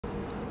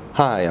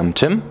Hi, I'm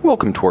Tim.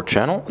 Welcome to our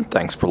channel, and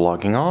thanks for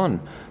logging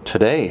on.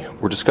 Today,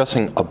 we're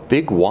discussing a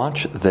big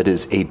watch that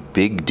is a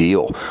big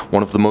deal.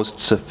 One of the most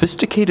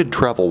sophisticated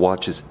travel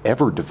watches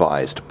ever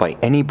devised by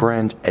any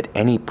brand at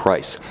any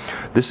price.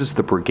 This is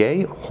the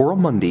Breguet Hora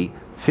Mundi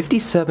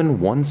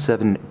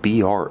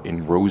 5717BR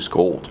in rose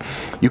gold.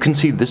 You can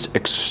see this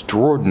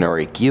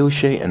extraordinary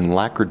guilloche and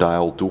lacquer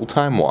dial dual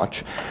time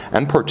watch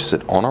and purchase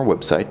it on our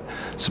website.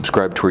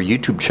 Subscribe to our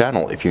YouTube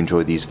channel if you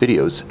enjoy these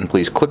videos, and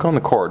please click on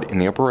the card in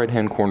the upper right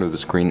hand corner of the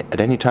screen at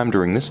any time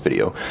during this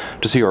video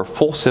to see our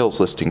full sales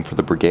listing for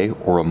the Breguet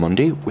Hora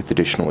Mundi with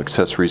additional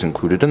accessories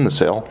included in the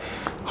sale,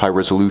 high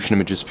resolution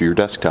images for your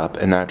desktop,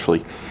 and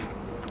naturally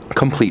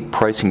complete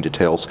pricing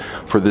details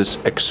for this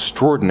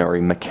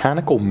extraordinary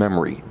mechanical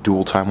memory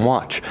dual-time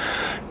watch.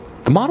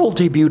 The model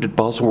debuted at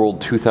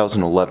Baselworld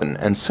 2011,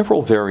 and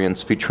several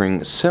variants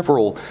featuring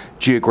several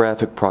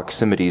geographic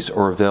proximities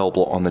are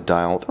available on the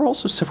dial. There are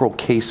also several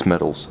case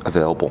metals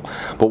available.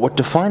 But what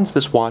defines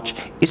this watch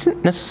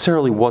isn't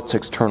necessarily what's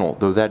external,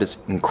 though that is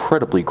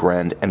incredibly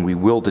grand, and we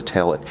will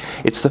detail it.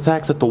 It's the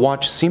fact that the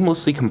watch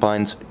seamlessly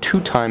combines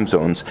 2 time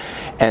zones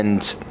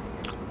and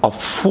a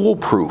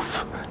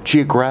foolproof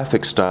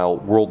geographic style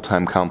world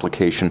time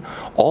complication,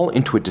 all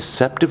into a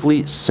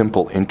deceptively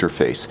simple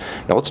interface.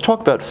 Now let's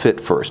talk about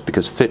fit first,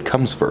 because fit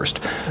comes first.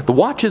 The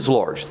watch is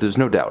large, there's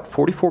no doubt.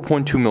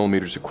 44.2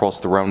 millimeters across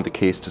the round of the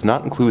case does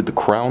not include the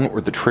crown or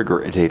the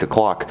trigger at 8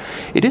 o'clock.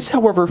 It is,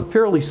 however,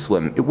 fairly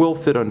slim. It will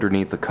fit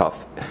underneath the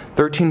cuff.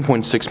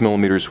 13.6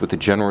 millimeters with a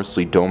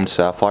generously domed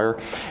sapphire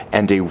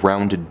and a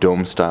rounded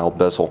dome style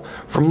bezel.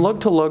 From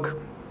lug to lug,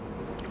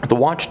 the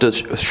watch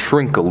does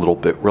shrink a little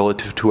bit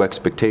relative to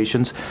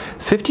expectations.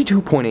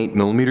 52.8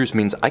 millimeters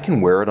means I can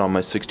wear it on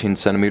my 16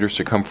 centimeter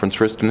circumference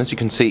wrist, and as you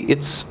can see,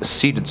 it's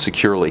seated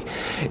securely.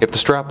 If the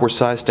strap were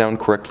sized down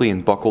correctly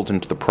and buckled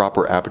into the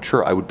proper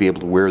aperture, I would be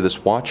able to wear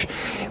this watch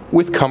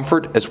with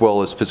comfort as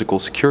well as physical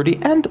security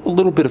and a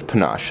little bit of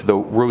panache,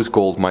 though rose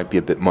gold might be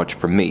a bit much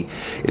for me.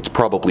 It's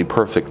probably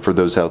perfect for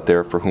those out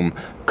there for whom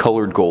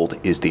colored gold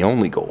is the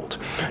only gold.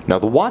 Now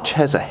the watch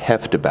has a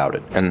heft about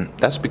it, and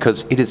that's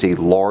because it is a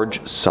large,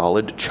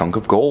 solid chunk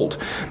of gold,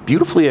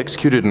 beautifully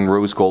executed in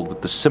rose gold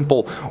with the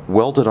simple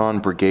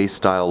welded-on Breguet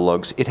style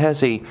lugs. It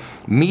has a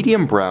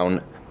medium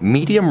brown,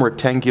 medium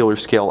rectangular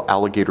scale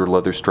alligator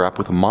leather strap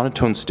with a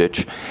monotone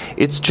stitch.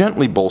 It's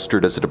gently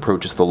bolstered as it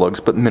approaches the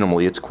lugs, but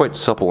minimally. It's quite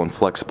supple and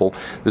flexible.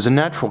 There's a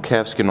natural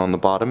calfskin on the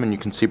bottom, and you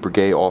can see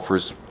Breguet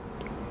offers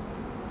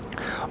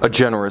a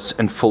generous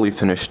and fully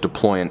finished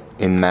deployant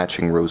in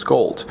matching rose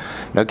gold.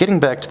 Now getting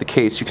back to the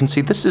case, you can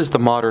see this is the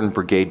modern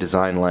Breguet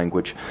design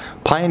language,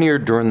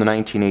 pioneered during the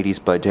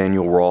 1980s by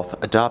Daniel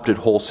Roth, adopted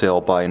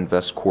wholesale by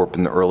InvestCorp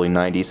in the early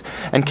 90s,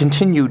 and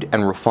continued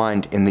and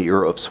refined in the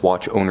era of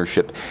Swatch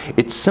ownership.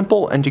 It's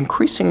simple and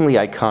increasingly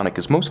iconic,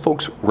 as most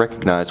folks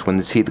recognize when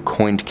they see the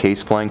coined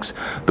case flanks,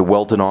 the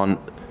welded-on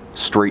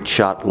straight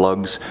shot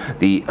lugs,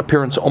 the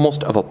appearance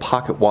almost of a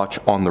pocket watch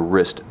on the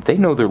wrist. They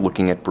know they're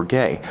looking at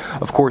Breguet.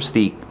 Of course,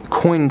 the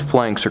coined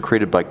flanks are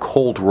created by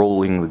cold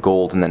rolling the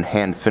gold and then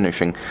hand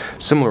finishing.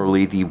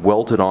 Similarly, the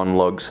welded on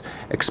lugs,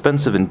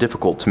 expensive and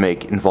difficult to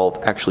make, involve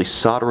actually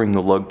soldering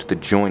the lug to the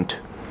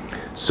joint.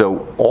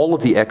 So all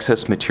of the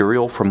excess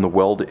material from the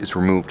weld is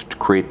removed to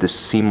create this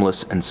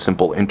seamless and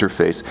simple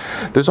interface.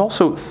 There's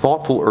also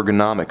thoughtful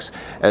ergonomics.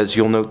 As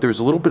you'll note, there's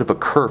a little bit of a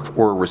kerf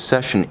or a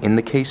recession in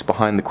the case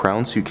behind the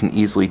crown, so you can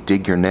easily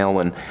dig your nail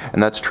in,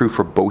 and that's true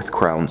for both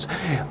crowns.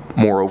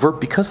 Moreover,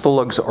 because the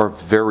lugs are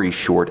very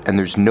short and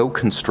there's no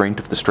constraint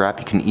of the strap,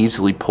 you can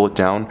easily pull it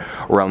down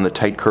around the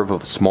tight curve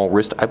of a small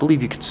wrist. I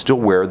believe you could still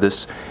wear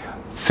this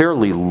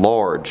fairly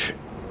large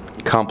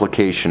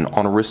complication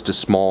on a wrist as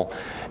small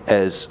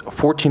as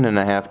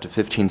 14.5 to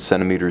 15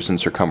 centimeters in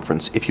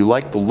circumference. If you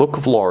like the look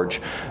of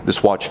large,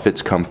 this watch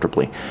fits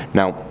comfortably.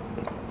 Now,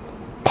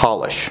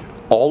 polish.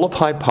 All of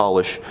high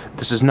polish.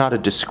 This is not a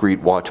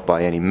discreet watch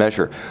by any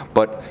measure,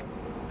 but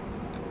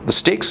the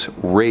stakes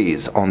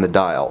raise on the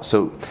dial.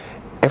 So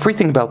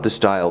everything about this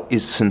dial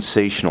is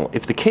sensational.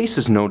 If the case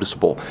is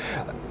noticeable,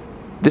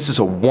 this is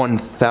a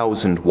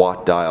 1,000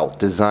 watt dial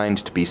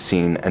designed to be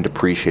seen and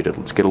appreciated.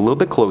 Let's get a little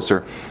bit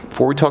closer.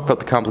 Before we talk about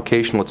the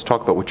complication, let's talk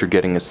about what you're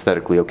getting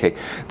aesthetically. Okay,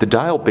 the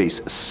dial base,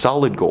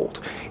 solid gold.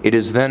 It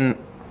is then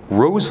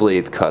rose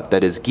lathe cut,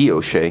 that is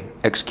guilloche,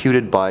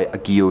 executed by a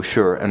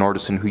guillocheur, an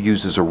artisan who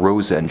uses a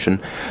rose engine,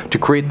 to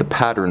create the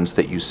patterns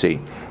that you see.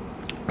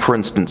 For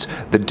instance,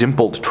 the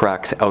dimpled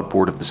tracks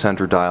outboard of the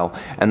center dial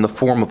and the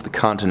form of the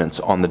continents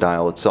on the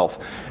dial itself.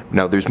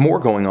 Now there's more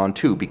going on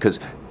too,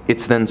 because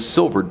it's then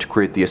silvered to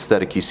create the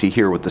aesthetic you see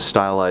here with the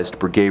stylized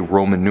Breguet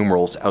Roman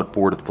numerals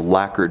outboard of the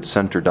lacquered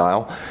center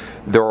dial.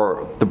 There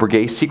are the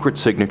Breguet secret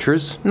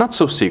signatures, not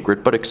so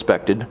secret but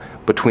expected,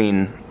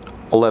 between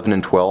 11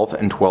 and 12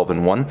 and 12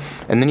 and 1.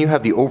 And then you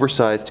have the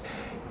oversized,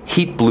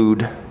 heat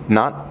blued,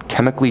 not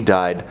chemically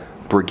dyed,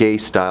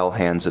 Breguet style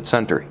hands at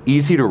center.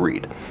 Easy to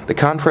read. The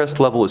contrast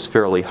level is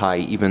fairly high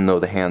even though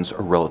the hands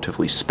are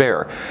relatively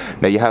spare.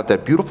 Now you have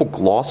that beautiful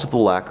gloss of the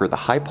lacquer, the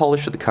high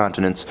polish of the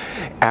continents.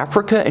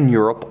 Africa and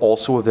Europe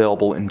also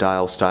available in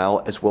dial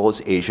style, as well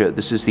as Asia.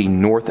 This is the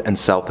North and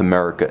South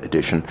America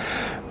edition.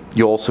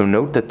 You'll also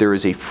note that there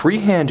is a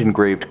freehand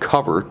engraved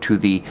cover to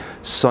the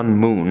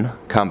sun-moon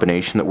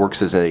combination that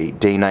works as a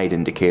day-night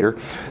indicator.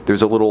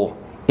 There's a little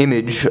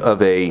image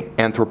of a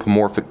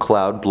anthropomorphic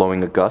cloud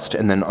blowing a gust,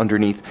 and then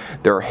underneath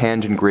there are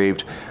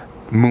hand-engraved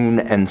moon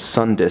and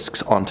sun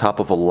discs on top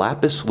of a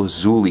lapis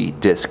lazuli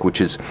disc, which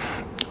is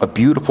a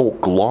beautiful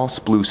gloss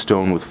blue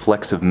stone with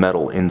flecks of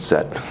metal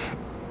inset.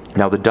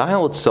 Now the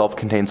dial itself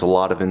contains a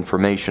lot of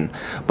information,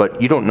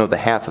 but you don't know the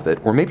half of it,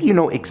 or maybe you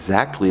know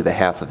exactly the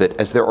half of it,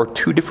 as there are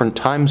two different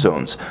time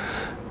zones.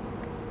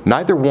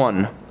 Neither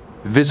one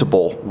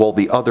visible while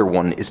the other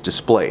one is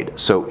displayed.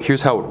 So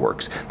here's how it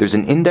works. There's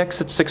an index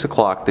at 6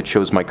 o'clock that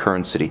shows my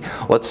current city.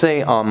 Let's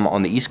say I'm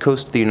on the east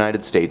coast of the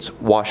United States,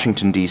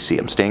 Washington, D.C.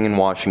 I'm staying in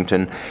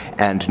Washington,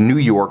 and New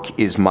York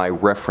is my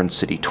reference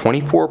city.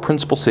 24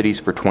 principal cities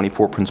for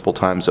 24 principal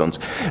time zones.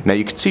 Now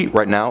you can see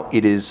right now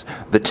it is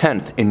the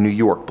 10th in New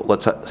York, but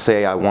let's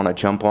say I want to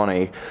jump on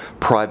a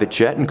private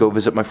jet and go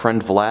visit my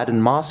friend Vlad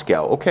in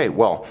Moscow. Okay,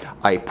 well,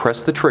 I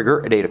press the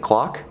trigger at 8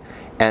 o'clock,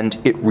 and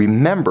it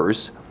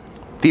remembers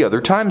the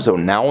other time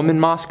zone. Now I'm in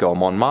Moscow,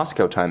 I'm on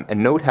Moscow time,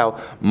 and note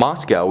how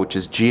Moscow, which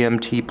is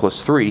GMT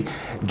plus 3,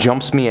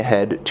 jumps me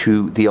ahead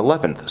to the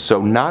 11th.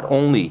 So not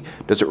only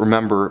does it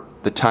remember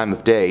the time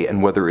of day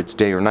and whether it's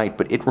day or night,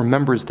 but it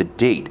remembers the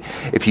date.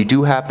 If you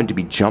do happen to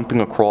be jumping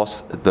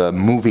across the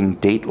moving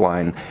date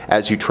line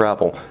as you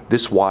travel,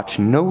 this watch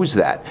knows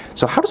that.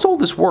 So how does all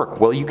this work?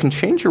 Well, you can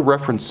change your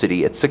reference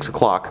city at 6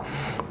 o'clock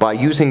by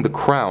using the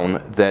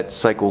crown that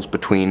cycles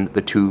between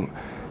the two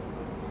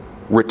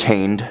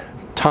retained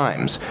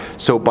times.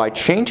 So by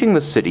changing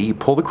the city, you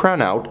pull the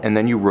crown out and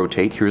then you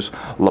rotate. Here's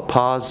La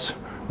Paz,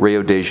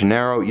 Rio de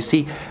Janeiro. You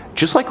see,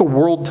 just like a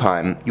world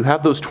time, you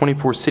have those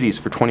 24 cities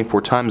for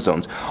 24 time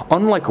zones.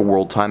 Unlike a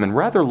world time, and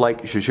rather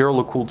like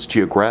Jaeger-LeCoult's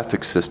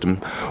geographic system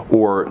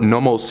or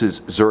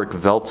Nomos's Zurich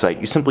Weltzeit,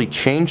 you simply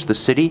change the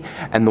city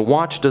and the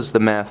watch does the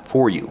math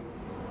for you.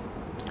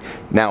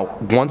 Now,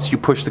 once you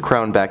push the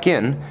crown back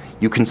in,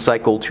 you can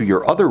cycle to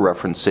your other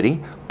reference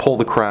city, pull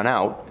the crown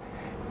out,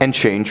 and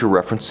change your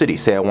reference city.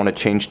 Say I want to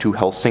change to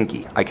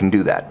Helsinki. I can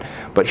do that.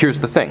 But here's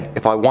the thing.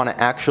 If I want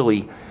to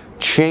actually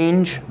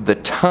change the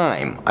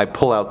time, I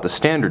pull out the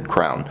standard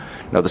crown.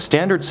 Now the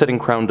standard setting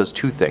crown does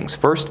two things.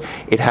 First,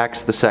 it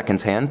hacks the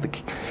seconds hand. The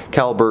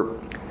caliber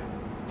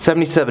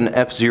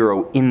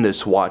 77F0 in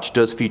this watch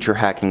does feature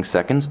hacking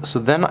seconds, so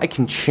then I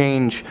can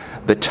change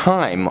the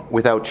time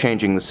without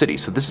changing the city.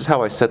 So this is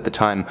how I set the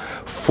time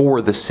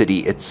for the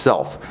city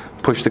itself.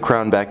 Push the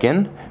crown back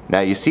in.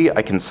 Now you see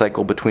I can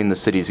cycle between the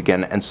cities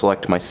again and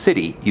select my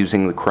city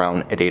using the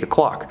crown at 8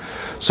 o'clock.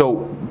 So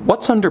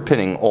what's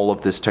underpinning all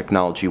of this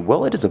technology?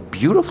 Well, it is a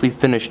beautifully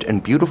finished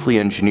and beautifully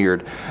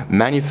engineered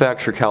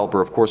manufacturer caliber.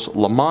 Of course,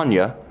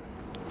 Lemania,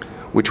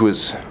 which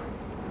was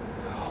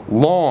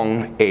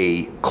long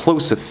a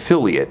close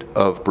affiliate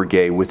of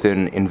Breguet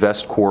within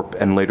Investcorp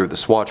and later the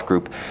Swatch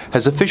Group,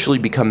 has officially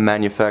become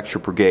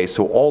manufacturer Breguet,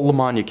 so all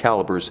Lemania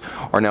calibers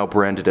are now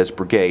branded as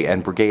Breguet,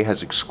 and Breguet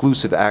has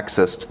exclusive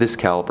access to this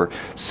caliber,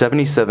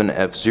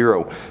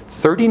 77F0.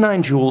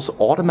 39 joules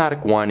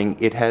automatic winding.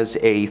 It has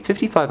a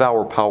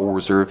 55-hour power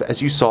reserve,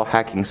 as you saw,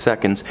 hacking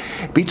seconds.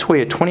 It beats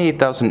away at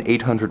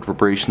 28,800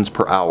 vibrations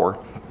per hour.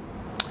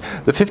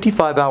 The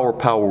 55-hour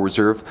power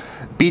reserve,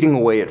 beating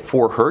away at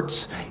 4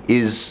 Hz,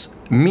 is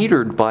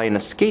metered by an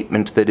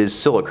escapement that is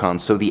silicon.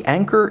 So the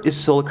anchor is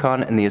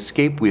silicon and the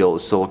escape wheel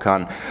is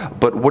silicon,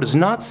 but what is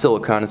not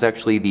silicon is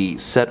actually the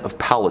set of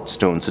pallet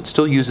stones. It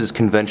still uses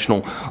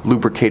conventional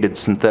lubricated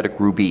synthetic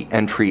ruby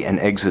entry and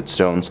exit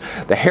stones.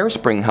 The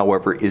hairspring,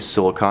 however, is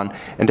silicon,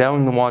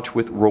 endowing the watch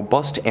with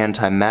robust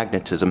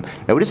anti-magnetism.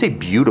 Now it is a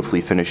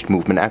beautifully finished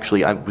movement.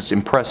 Actually, I was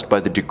impressed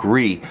by the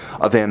degree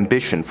of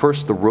ambition.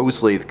 First, the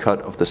rose lathe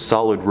cut of the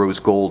solid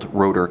rose gold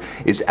rotor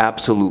is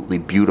absolutely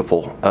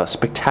beautiful. A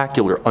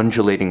spectacular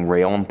undulating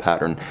rayon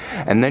pattern.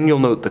 And then you'll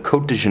note the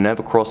Côte de Genève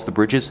across the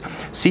bridges.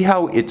 See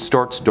how it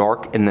starts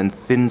dark and then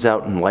thins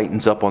out and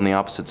lightens up on the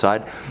opposite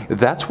side?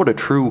 That's what a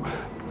true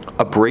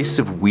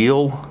abrasive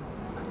wheel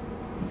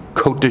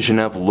Côte de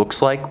Genève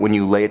looks like when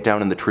you lay it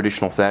down in the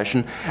traditional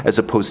fashion, as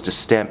opposed to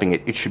stamping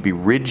it. It should be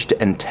ridged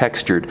and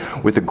textured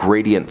with a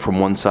gradient from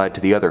one side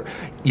to the other.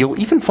 You'll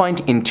even find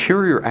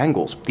interior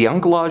angles. The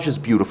angulage is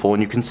beautiful,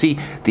 and you can see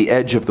the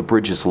edge of the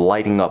bridge is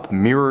lighting up,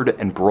 mirrored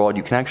and broad.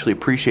 You can actually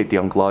appreciate the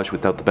angulage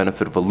without the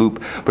benefit of a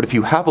loop, but if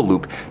you have a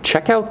loop,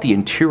 check out the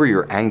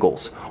interior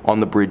angles on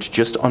the bridge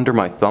just under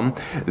my thumb.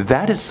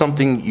 That is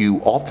something you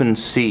often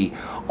see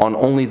on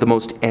only the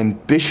most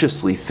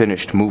ambitiously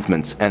finished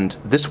movements, and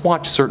this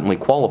watch certainly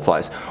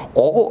qualifies.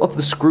 All of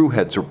the screw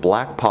heads are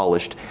black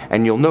polished,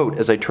 and you'll note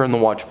as I turn the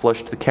watch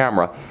flush to the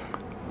camera,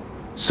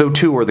 So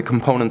too are the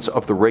components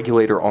of the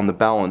regulator on the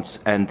balance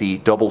and the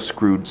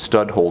double-screwed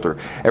stud holder.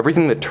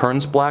 Everything that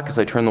turns black as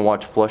I turn the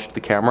watch flush to the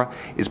camera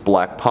is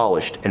black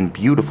polished and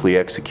beautifully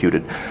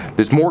executed.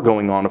 There's more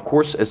going on, of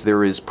course, as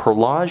there is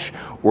perlage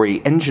or a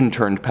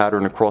engine-turned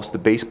pattern across the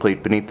base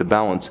plate beneath the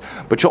balance,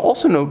 but you'll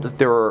also note that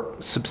there are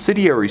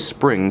subsidiary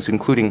springs,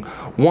 including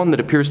one that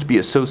appears to be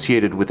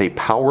associated with a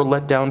power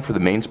letdown for the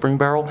mainspring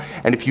barrel,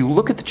 and if you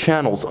look at the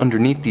channels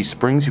underneath these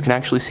springs, you can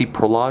actually see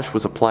perlage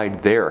was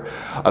applied there.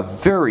 A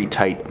very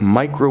tight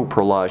micro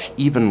perlage,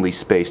 evenly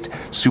spaced,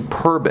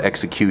 superb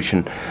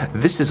execution.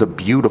 This is a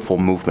beautiful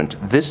movement.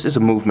 This is a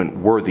movement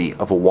worthy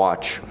of a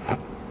watch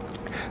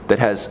that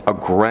has a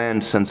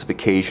grand sense of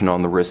occasion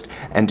on the wrist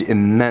and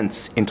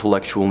immense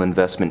intellectual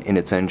investment in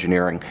its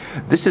engineering.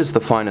 This is the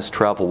finest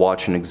travel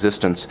watch in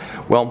existence.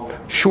 Well,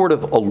 short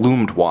of a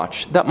loomed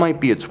watch, that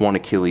might be its one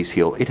Achilles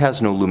heel. It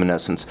has no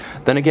luminescence.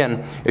 Then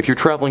again, if you're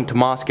traveling to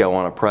Moscow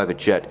on a private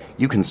jet,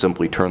 you can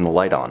simply turn the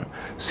light on.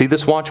 See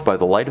this watch by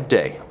the light of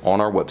day on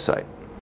our website.